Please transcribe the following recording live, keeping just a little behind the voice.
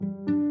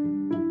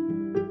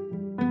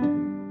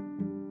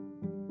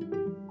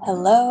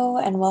Hello,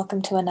 and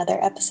welcome to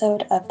another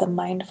episode of the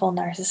Mindful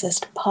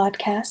Narcissist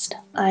podcast.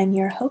 I'm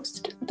your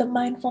host, the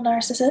Mindful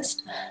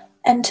Narcissist,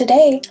 and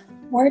today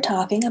we're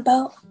talking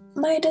about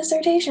my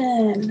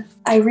dissertation.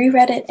 I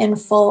reread it in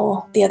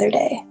full the other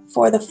day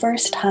for the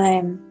first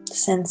time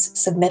since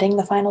submitting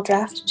the final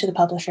draft to the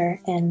publisher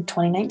in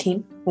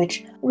 2019,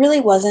 which really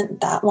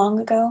wasn't that long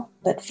ago,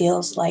 but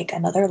feels like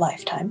another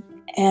lifetime.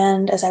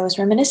 And as I was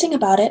reminiscing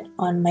about it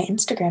on my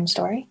Instagram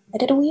story, I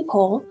did a wee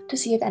poll to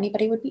see if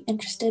anybody would be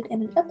interested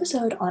in an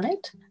episode on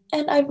it.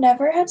 And I've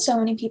never had so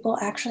many people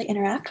actually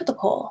interact with the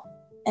poll.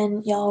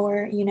 And y'all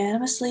were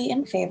unanimously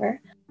in favor.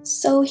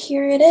 So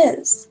here it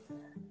is.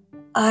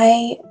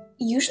 I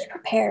usually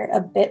prepare a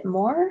bit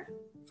more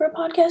for a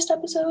podcast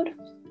episode,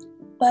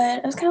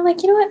 but I was kind of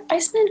like, you know what? I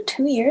spent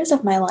 2 years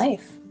of my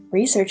life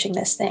researching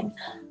this thing.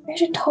 I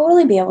should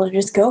totally be able to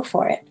just go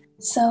for it.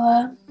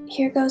 So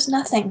here goes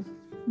nothing.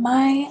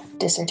 My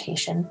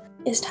dissertation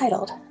is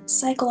titled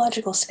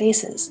Psychological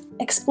Spaces,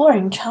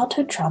 Exploring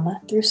Childhood Trauma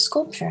Through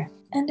Sculpture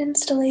and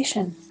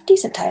Installation.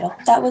 Decent title.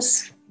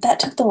 That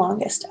took the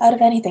longest out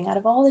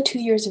of all the 2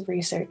 years of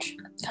research.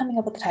 Coming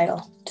up with the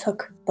title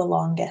took the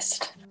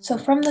longest. So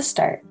from the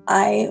start,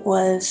 I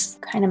was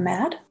kind of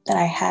mad that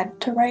I had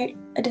to write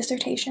a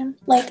dissertation.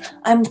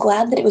 I'm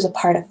glad that it was a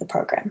part of the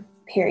program.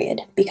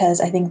 Period, because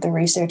I think the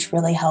research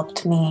really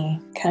helped me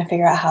kind of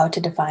figure out how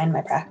to define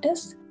my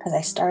practice, because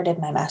I started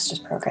my master's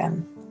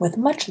program with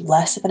much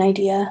less of an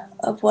idea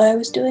of what I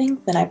was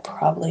doing than I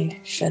probably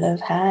should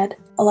have had.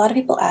 A lot of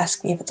people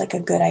ask me if it's a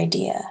good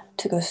idea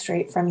to go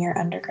straight from your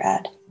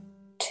undergrad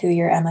to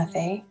your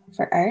MFA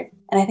for art,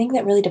 and I think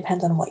that really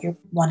depends on what you're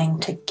wanting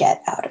to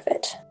get out of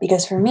it.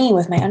 Because for me,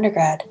 with my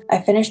undergrad, I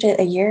finished it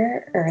a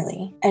year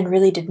early and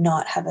really did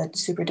not have a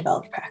super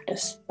developed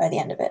practice by the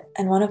end of it.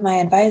 And one of my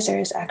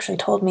advisors actually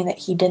told me that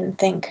he didn't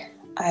think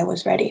I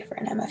was ready for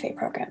an MFA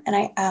program. And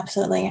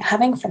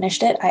having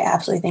finished it, I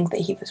absolutely think that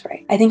he was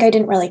right. I think I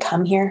didn't really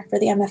come here for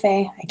the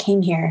MFA. I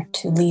came here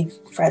to leave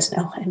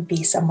Fresno and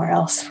be somewhere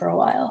else for a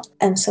while.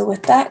 And so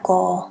with that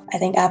goal, I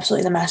think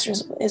absolutely the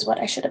master's is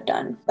what I should have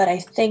done. But I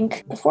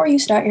think before you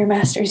start your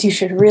master's, you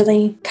should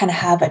really kind of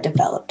have a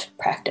developed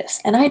practice.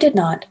 And I did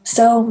not.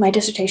 So my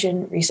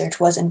dissertation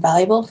research was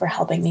invaluable for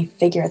helping me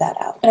figure that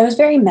out. But I was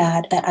very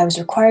mad that I was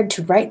required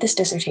to write this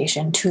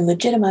dissertation to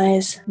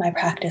legitimize my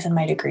practice and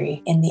my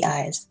degree in the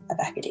eyes of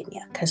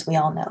academia, because we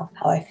all know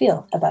how I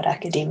feel about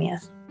academia.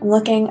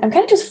 I'm kind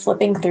of just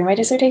flipping through my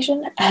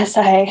dissertation as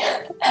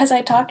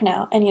I talk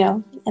now, and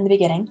in the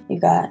beginning, you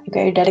got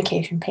your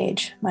dedication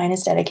page. Mine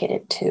is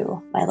dedicated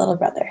to my little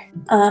brother.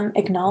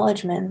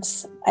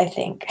 Acknowledgements, I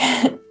think,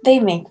 they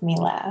make me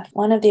laugh.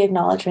 One of the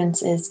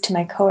acknowledgements is to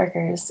my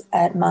coworkers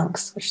at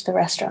Monk's, which is the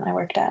restaurant I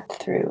worked at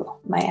through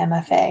my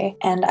MFA.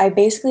 And I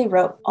basically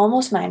wrote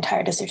almost my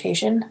entire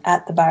dissertation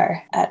at the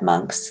bar at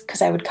Monk's,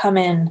 because I would come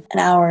in an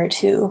hour or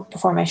two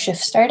before my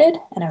shift started,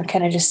 and I would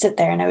kind of just sit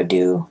there and I would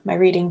do my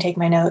reading, take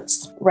my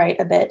notes, write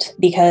a bit,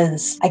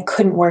 because I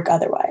couldn't work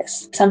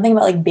otherwise. Something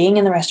about being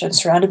in the restaurant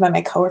surrounded by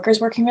my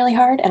coworkers working really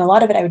hard, and a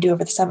lot of it I would do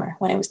over the summer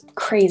when it was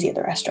crazy at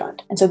the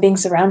restaurant. And so being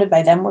surrounded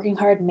by them working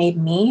hard made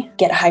me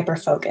get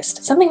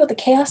hyper-focused. Something about the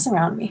chaos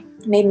around me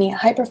made me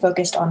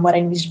hyper-focused on what I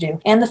needed to do.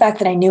 And the fact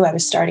that I knew I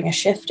was starting a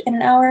shift in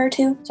an hour or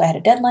two, so I had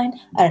a deadline.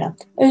 I don't know.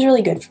 It was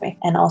really good for me.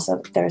 And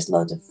also there was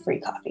loads of free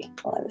coffee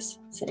while I was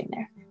sitting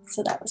there.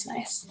 So that was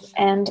nice.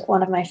 And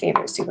one of my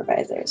favorite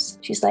supervisors,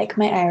 she's like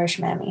my Irish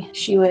mammy.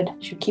 She would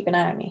keep an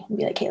eye on me and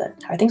be like,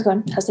 Caitlin, how are things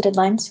going? How's the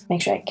deadlines?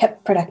 Make sure I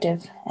kept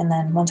productive. And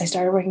then once I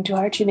started working too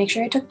hard, she'd make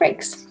sure I took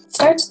breaks. It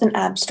starts with an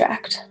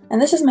abstract.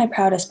 And this is my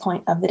proudest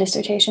point of the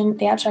dissertation.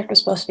 The abstract was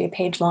supposed to be a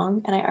page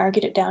long, and I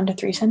argued it down to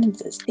 3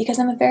 sentences because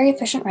I'm a very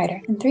efficient writer,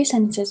 and 3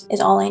 sentences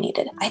is all I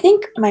needed. I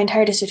think my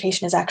entire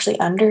dissertation is actually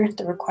under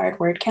the required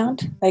word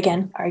count, but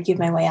again, argued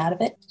my way out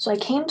of it. So I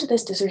came to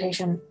this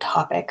dissertation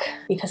topic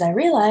because I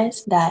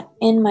realized that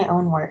in my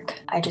own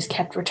work, I just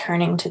kept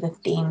returning to the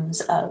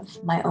themes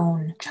of my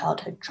own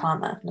childhood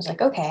trauma. I was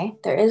like, okay,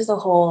 there is the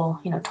whole,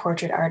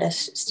 tortured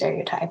artist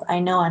stereotype. I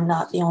know I'm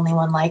not the only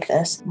one like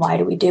this. Why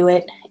do we do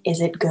it?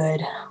 Is it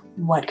good?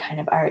 What kind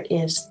of art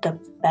is the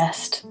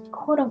best,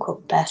 quote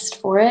unquote, best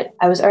for it?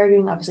 I was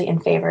arguing obviously in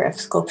favor of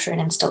sculpture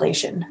and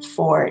installation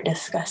for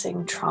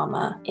discussing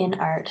trauma in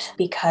art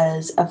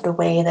because of the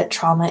way that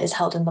trauma is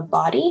held in the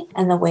body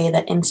and the way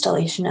that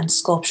installation and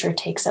sculpture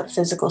takes up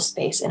physical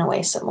space in a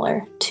way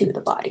similar to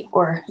the body.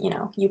 Or,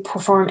 you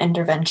perform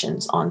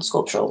interventions on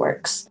sculptural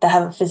works that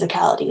have a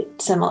physicality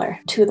similar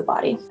to the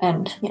body.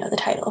 And, the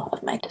title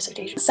of my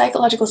dissertation,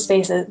 Psychological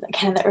Spaces,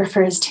 again, that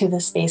refers to the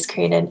space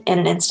created in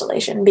an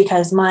installation,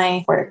 because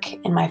my work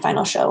in my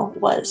final show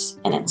was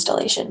an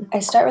installation. I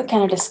start with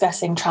kind of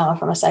discussing trauma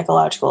from a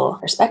psychological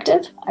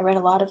perspective. I read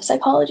a lot of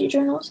psychology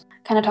journals,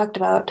 kind of talked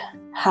about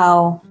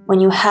how when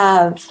you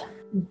have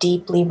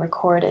deeply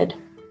recorded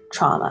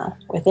trauma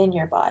within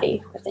your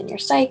body, within your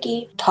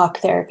psyche, talk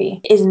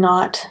therapy is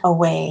not a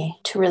way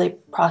to really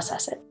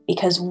process it,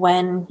 because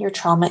when your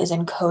trauma is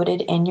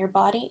encoded in your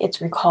body,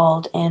 it's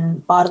recalled in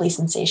bodily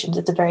sensations.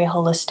 It's a very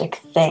holistic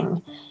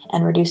thing,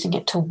 and reducing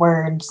it to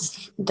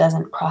words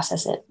doesn't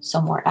process it. So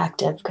more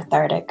active,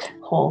 cathartic,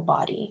 whole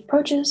body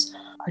approaches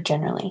are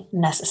generally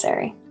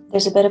necessary.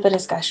 There's a bit of a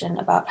discussion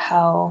about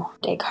how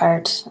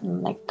Descartes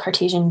and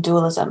Cartesian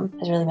dualism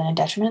has really been a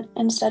detriment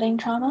in studying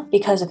trauma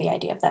because of the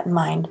idea of that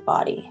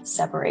mind-body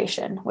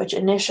separation, which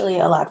initially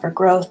allowed for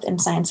growth in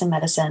science and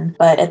medicine,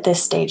 but at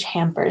this stage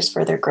hampers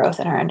further growth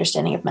in our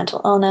understanding of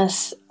mental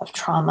illness, of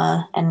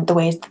trauma, and the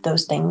ways that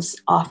those things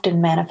often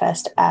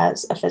manifest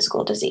as a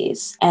physical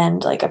disease.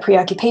 And a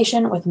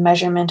preoccupation with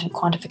measurement and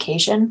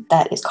quantification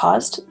that is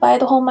caused by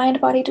the whole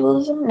mind-body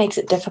dualism makes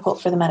it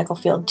difficult for the medical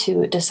field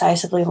to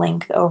decisively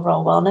link the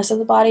overall wellness of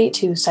the body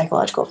to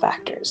psychological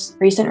factors.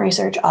 Recent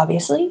research,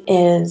 obviously,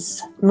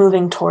 is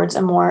moving towards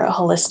a more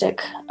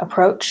holistic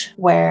approach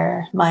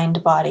where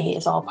mind-body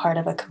is all part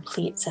of a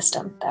complete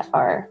system that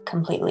are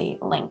completely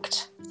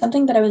linked.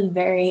 Something that I was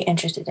very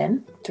interested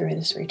in through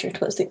this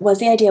research was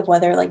the idea of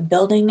whether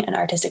building an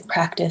artistic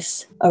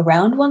practice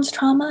around one's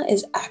trauma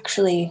is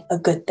actually a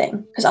good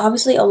thing. Because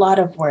obviously a lot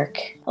of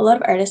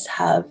artists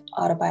have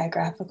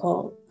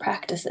autobiographical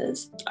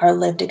practices. Our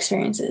lived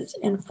experiences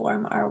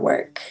inform our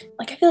work.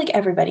 I feel like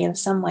everybody in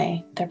some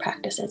way, their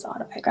practice is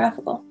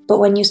autobiographical. But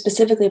when you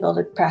specifically build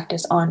a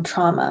practice on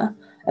trauma,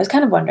 I was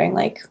kind of wondering,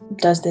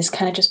 does this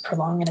kind of just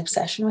prolong an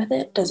obsession with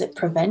it? Does it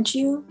prevent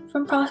you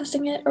from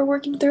processing it or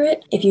working through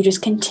it if you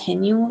just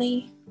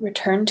continually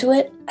return to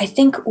it? I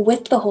think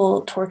with the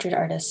whole tortured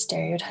artist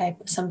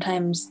stereotype,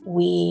 sometimes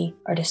we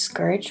are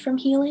discouraged from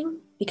healing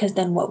because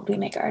then what would we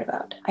make art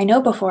about? I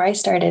know before I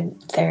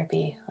started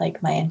therapy,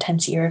 my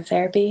intense year of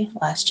therapy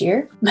last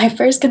year, my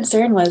first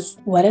concern was,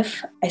 what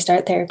if I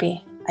start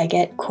therapy, I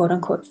get quote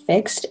unquote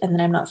fixed, and then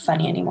I'm not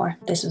funny anymore?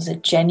 This was a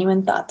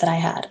genuine thought that I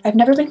had. I've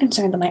never been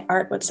concerned that my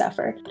art would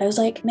suffer, but I was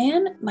like,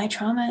 man, my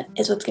trauma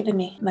is what's given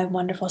me my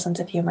wonderful sense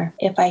of humor.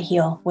 If I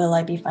heal, will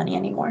I be funny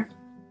anymore?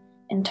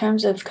 In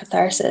terms of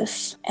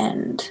catharsis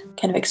and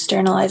kind of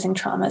externalizing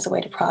trauma as a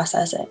way to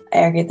process it, I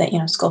argued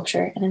that,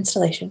 sculpture and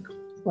installation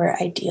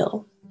were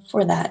ideal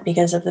for that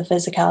because of the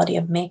physicality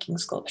of making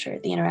sculpture,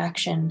 the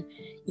interaction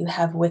you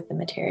have with the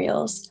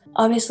materials.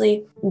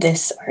 Obviously,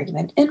 this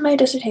argument in my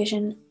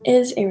dissertation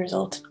is a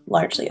result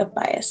largely of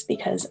bias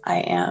because I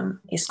am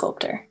a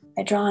sculptor.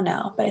 I draw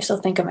now, but I still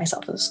think of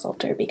myself as a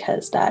sculptor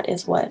because that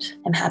is what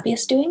I'm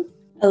happiest doing.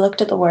 I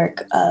looked at the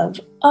work of,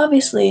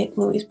 obviously,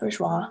 Louise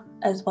Bourgeoise,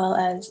 as well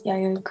as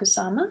Yayoi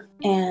Kusama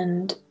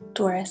and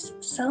Doris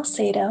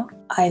Salcedo.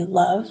 I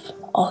love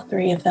all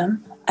three of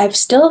them. I've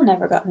still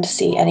never gotten to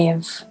see any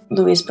of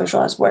Louise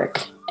Bourgeois'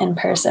 work in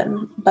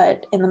person,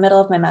 but in the middle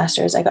of my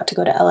master's, I got to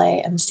go to LA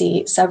and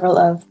see several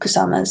of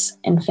Kusama's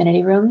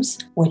infinity rooms,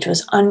 which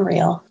was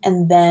unreal.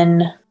 And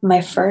then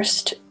my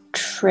first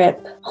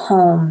trip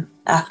home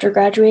after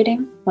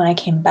graduating, when I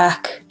came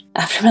back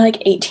after my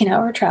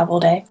 18-hour travel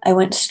day, I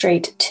went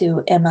straight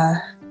to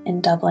Emma in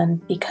Dublin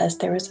because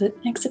there was an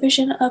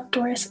exhibition of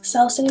Doris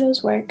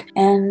Salcedo's work,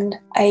 and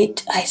I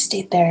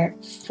stayed there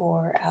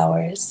 4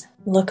 hours.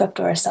 Look up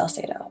Doris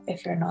Salcedo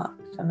if you're not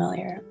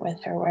familiar with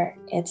her work.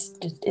 It's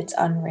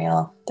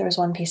unreal. There was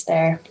one piece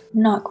there,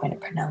 I'm not going to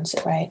pronounce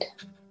it right,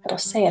 but I'll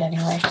say it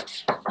anyway.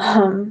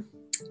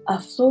 A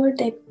fleur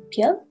de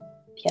piel.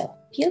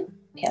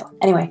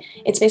 Anyway,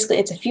 it's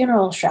a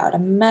funeral shroud, a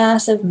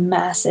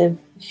massive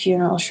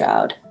funeral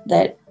shroud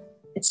that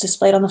it's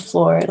displayed on the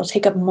floor. It'll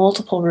take up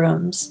multiple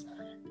rooms,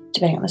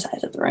 depending on the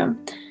size of the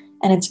room.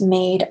 And it's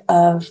made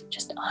of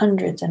just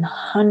hundreds and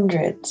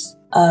hundreds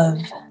of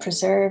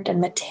preserved and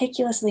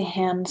meticulously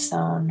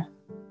hand-sewn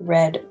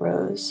red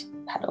rose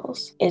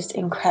petals. It's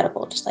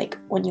incredible. Just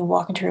when you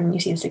walk into a room and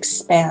you see this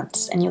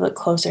expanse and you look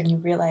closer and you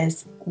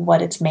realize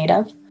what it's made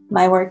of.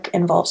 My work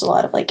involves a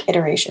lot of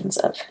iterations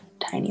of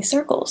tiny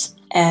circles.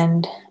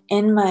 And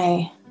in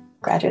my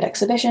graduate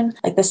exhibition,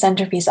 the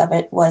centerpiece of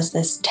it was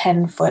this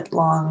 10-foot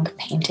long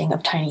painting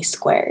of tiny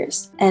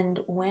squares. And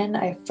when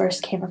I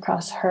first came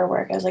across her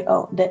work, I was like,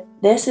 oh,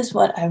 this is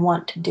what I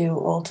want to do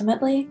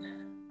ultimately.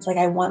 It's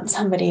I want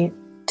somebody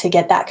to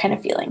get that kind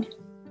of feeling,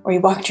 where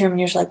you walk into a room and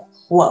you're just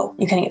whoa,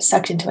 you kind of get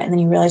sucked into it, and then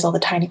you realize all the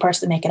tiny parts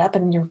that make it up,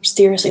 and then you're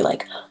seriously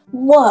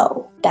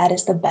whoa. That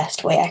is the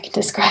best way I can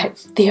describe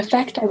the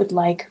effect I would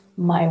like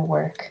my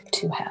work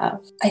to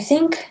have. I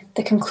think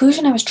the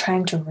conclusion I was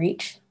trying to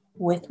reach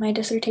with my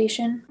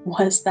dissertation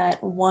was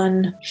that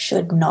one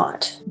should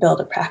not build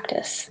a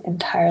practice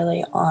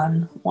entirely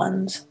on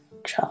one's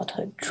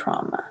childhood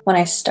trauma. When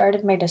I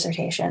started my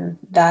dissertation,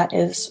 that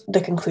is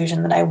the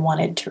conclusion that I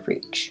wanted to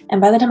reach.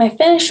 And by the time I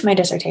finished my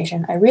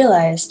dissertation, I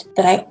realized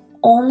that I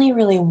only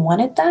really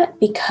wanted that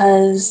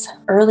because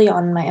early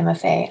on in my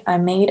MFA, I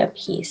made a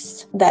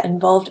piece that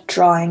involved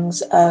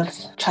drawings of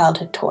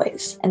childhood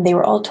toys. And they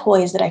were all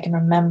toys that I can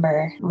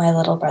remember my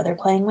little brother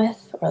playing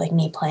with, or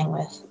me playing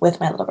with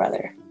my little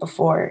brother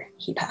before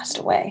he passed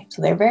away.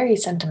 So they're very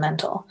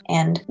sentimental.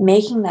 And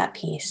making that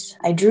piece,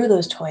 I drew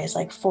those toys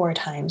 4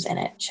 times in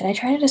it. Should I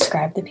try to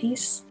describe the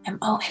piece?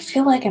 I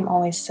feel like I'm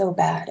always so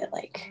bad at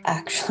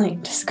actually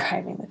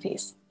describing the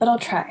piece. but I'll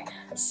try.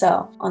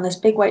 So on this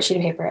big white sheet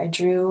of paper, I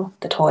drew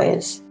the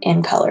toys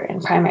in color,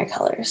 in primary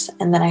colors.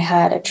 And then I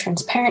had a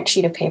transparent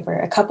sheet of paper,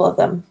 a couple of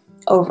them,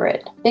 over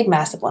it. Big,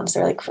 massive ones.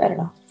 They're like, I don't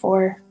know,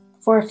 4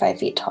 or 5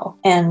 feet tall.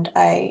 And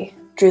I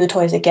drew the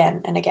toys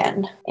again and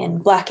again in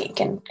black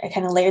ink, and I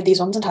kind of layered these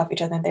ones on top of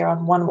each other, and they were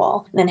on one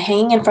wall. And then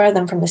hanging in front of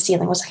them from the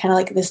ceiling was kind of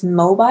like this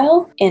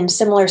mobile in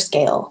similar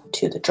scale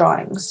to the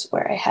drawings,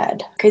 where I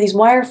had created these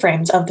wire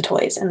frames of the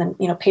toys and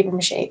then, paper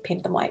mache,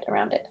 painted them white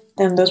around it.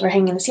 Then those were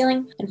hanging in the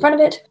ceiling in front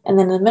of it, and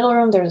then in the middle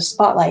room there was a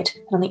spotlight,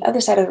 and on the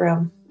other side of the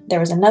room there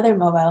was another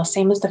mobile,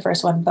 same as the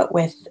first one, but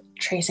with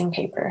tracing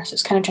paper. So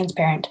it's kind of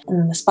transparent. And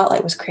then the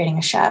spotlight was creating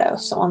a shadow.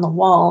 So on the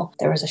wall,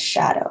 there was a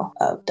shadow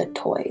of the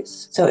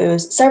toys. So it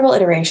was several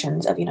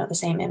iterations of, the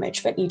same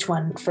image, but each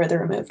one further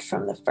removed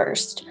from the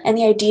first. And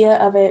the idea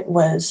of it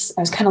was,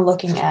 I was kind of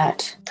looking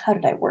at, how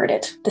did I word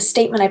it? The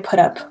statement I put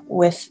up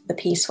with the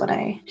piece when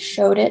I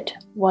showed it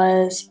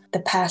was, the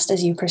past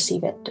as you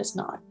perceive it does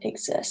not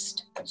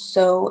exist.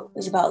 So it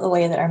was about the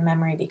way that our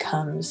memory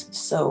becomes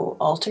so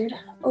altered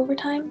over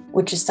time,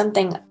 which is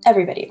something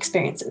everybody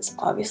experiences,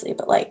 obviously,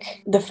 but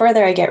the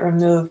further I get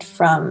removed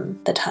from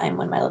the time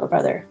when my little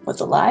brother was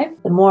alive,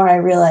 the more I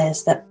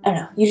realize that, I don't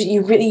know,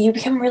 you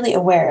become really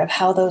aware of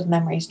how those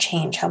memories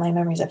change, how my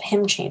memories of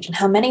him change, and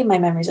how many of my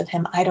memories of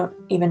him, I don't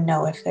even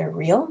know if they're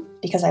real,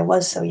 because I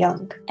was so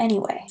young.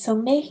 Anyway, so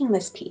making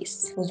this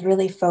piece was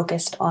really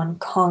focused on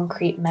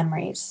concrete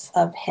memories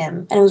of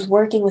him, and it was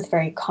working with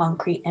very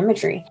concrete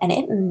imagery, and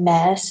it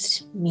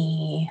messed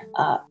me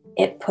up.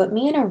 It put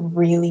me in a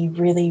really,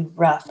 really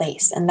rough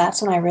place, and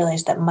that's when I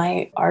realized that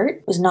my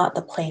art was not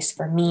the place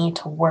for me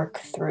to work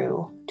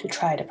through to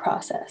try to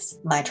process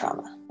my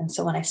trauma. And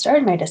so when I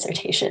started my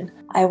dissertation,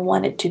 I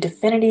wanted to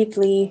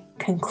definitively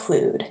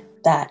conclude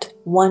that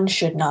one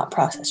should not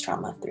process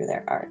trauma through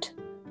their art.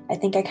 I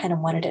think I kind of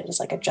wanted it as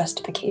a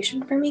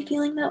justification for me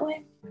feeling that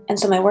way. And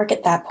so my work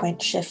at that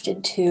point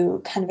shifted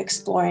to kind of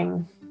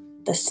exploring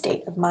the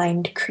state of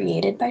mind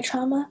created by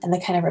trauma and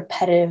the kind of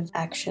repetitive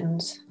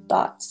actions,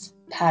 thoughts,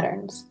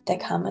 patterns that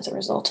come as a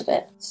result of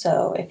it.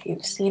 So if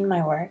you've seen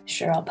my work,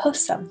 sure, I'll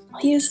post some.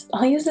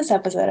 I'll use this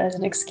episode as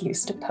an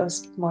excuse to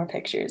post more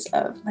pictures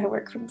of my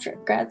work from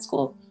grad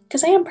school,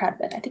 because I am proud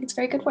of it. I think it's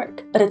very good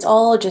work. But it's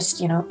all just,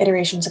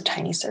 iterations of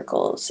tiny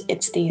circles.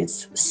 It's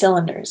these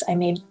cylinders. I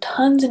made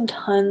tons and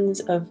tons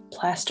of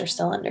plaster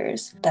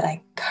cylinders that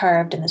I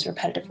carved in this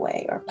repetitive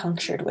way, or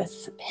punctured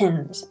with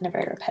pins in a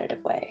very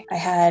repetitive way. I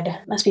had,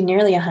 must be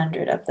nearly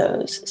 100 of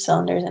those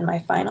cylinders in my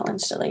final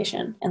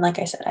installation. And like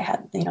I said, I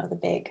had, the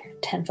big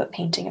 10-foot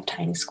painting of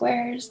tiny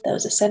squares. That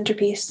was a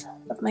centerpiece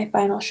of my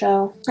final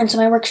show. And so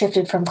my work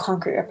shifted from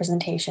concrete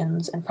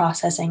representations and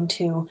processing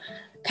to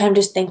kind of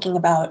just thinking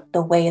about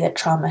the way that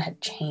trauma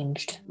had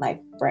changed my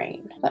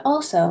brain. But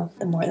also,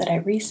 the more that I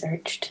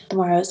researched, the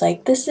more I was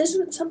like, this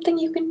isn't something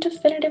you can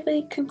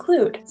definitively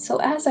conclude. So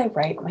as I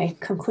write my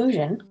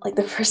conclusion,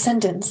 the first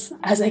sentence,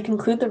 as I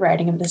conclude the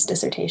writing of this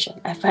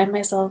dissertation, I find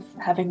myself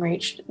having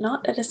reached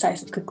not a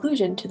decisive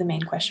conclusion to the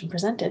main question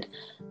presented,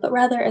 but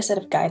rather a set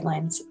of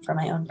guidelines for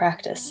my own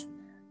practice.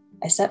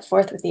 I set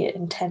forth with the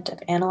intent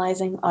of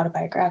analyzing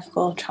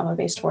autobiographical,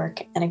 trauma-based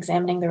work and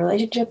examining the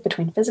relationship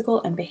between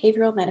physical and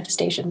behavioral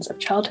manifestations of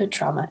childhood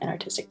trauma and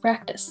artistic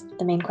practice.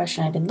 The main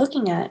question I've been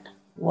looking at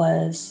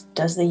was,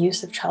 does the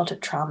use of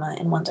childhood trauma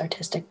in one's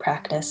artistic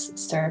practice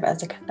serve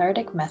as a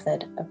cathartic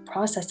method of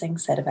processing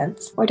said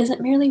events, or does it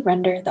merely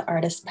render the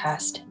artist's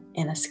past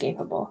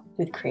inescapable?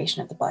 Through the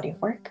creation of the body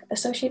of work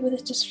associated with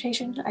this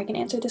dissertation, I can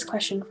answer this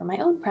question from my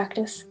own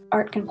practice.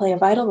 Art can play a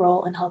vital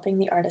role in helping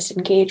the artist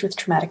engage with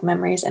traumatic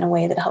memories in a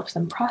way that helps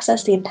them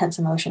process the intense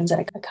emotions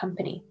that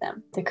accompany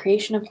them. The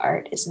creation of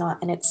art is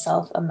not in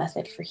itself a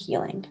method for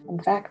healing. In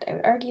fact, I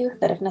would argue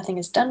that if nothing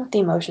is done with the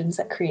emotions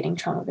that creating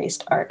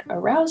trauma-based art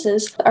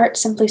arouses, the art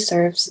simply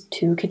serves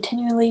to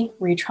continually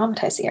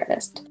re-traumatize the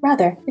artist.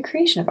 Rather, the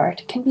creation of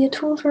art can be a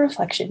tool for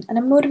reflection and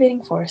a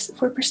motivating force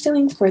for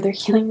pursuing further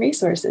healing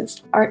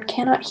resources. Art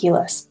cannot heal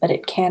us, but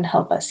it can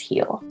help us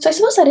heal. So I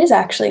suppose that is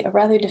actually a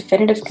rather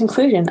definitive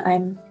conclusion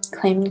I'm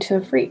claiming to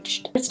have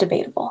reached. It's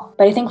debatable,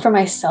 but I think for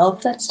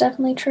myself that's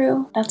definitely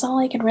true. That's all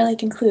I can really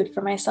conclude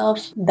for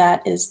myself.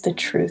 That is the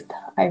truth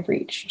I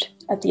reached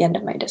at the end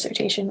of my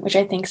dissertation, which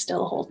I think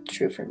still holds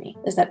true for me,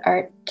 is that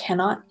art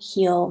cannot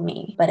heal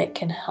me, but it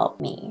can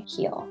help me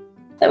heal.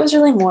 That was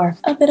really more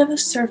a bit of a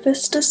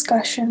surface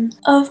discussion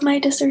of my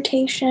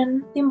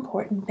dissertation, the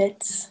important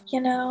bits,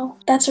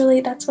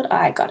 That's what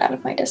I got out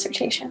of my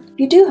dissertation. If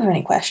you do have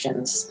any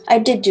questions, I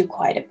did do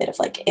quite a bit of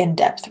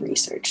in-depth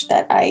research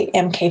that I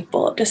am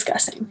capable of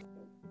discussing.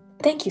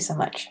 Thank you so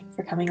much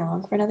for coming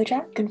along for another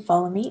chat. You can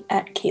follow me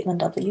at Caitlin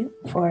W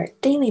for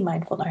daily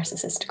Mindful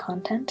Narcissist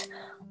content,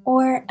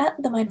 or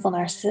at The Mindful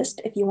Narcissist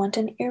if you want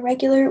an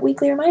irregular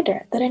weekly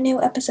reminder that a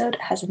new episode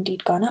has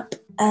indeed gone up.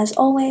 As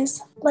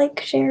always,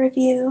 share,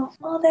 review,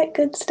 all that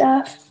good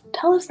stuff.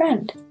 Tell a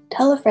friend.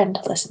 Tell a friend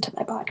to listen to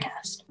my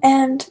podcast.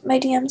 And my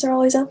DMs are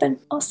always open.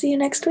 I'll see you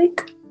next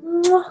week.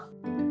 Mwah.